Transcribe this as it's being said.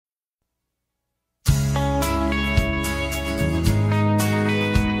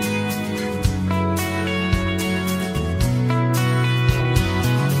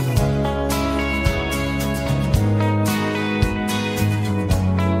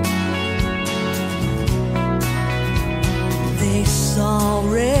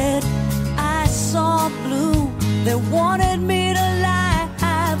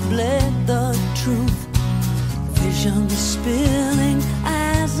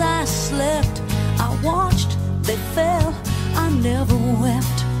never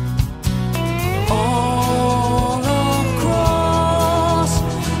wept. All across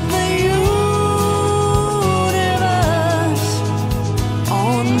the universe,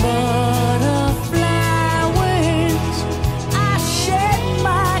 on butterfly wings, I shed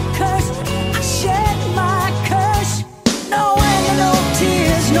my curse, I shed my curse. No anger, no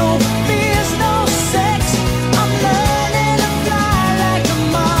tears, no fears, no sex. I'm learning to fly like a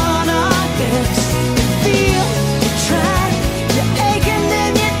Monarch X. You feel, you try, you're aching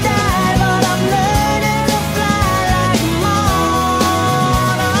and you die, but I'm learning to fly like a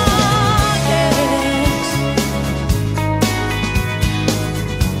Monarch X.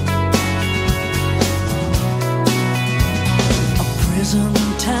 A prison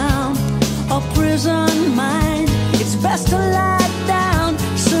town, a prison mind. It's best to lie down,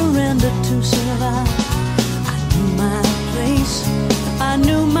 surrender to survive. I knew my place, I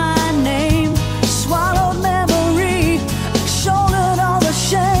knew my name, swallowed memory, shouldered all the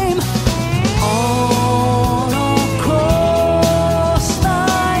shame. All across the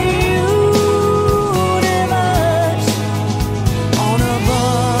universe, on a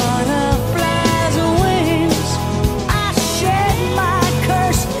butterfly's wings, I shed my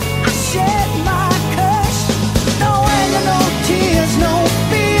curse, I shed my curse. No anger, no tears, no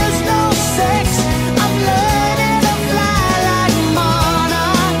fears, no sex. I'm learning to fly like a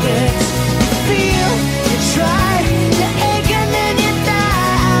Monarch X. You feel, you try, you're aching and you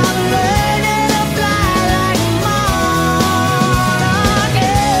die. I'm learning to fly like a Monarch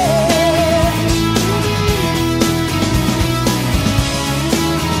X.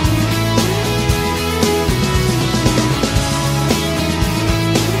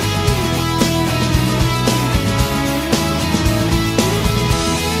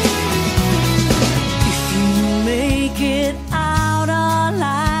 If you make it out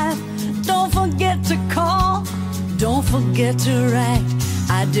alive, don't forget to call, don't forget to write.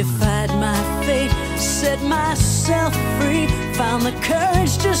 I defied my fate, set myself free, found the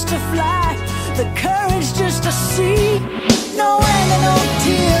courage just to fly, the courage just to see. No anger, no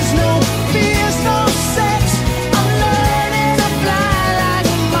tears, no fears, no sex. I'm learning to fly like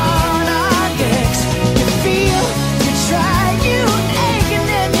a Monarch X. You feel, you try, you ache and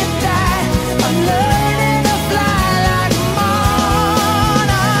then you die. I'm learning to fly like a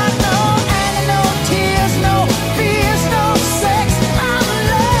monarch. No anger, no tears, no fears, no sex. I'm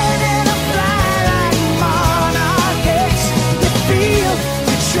learning to fly like a Monarch X. You feel,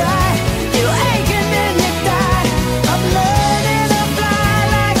 you try, you ache and then you die. I'm learning to fly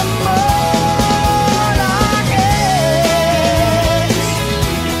like a Monarch X.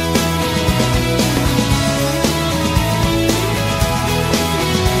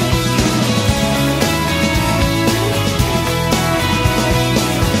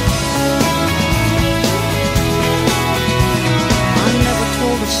 I never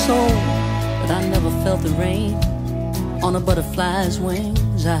told a soul that I never felt the rain. On a butterfly's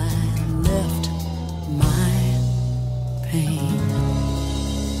wings, I left my pain.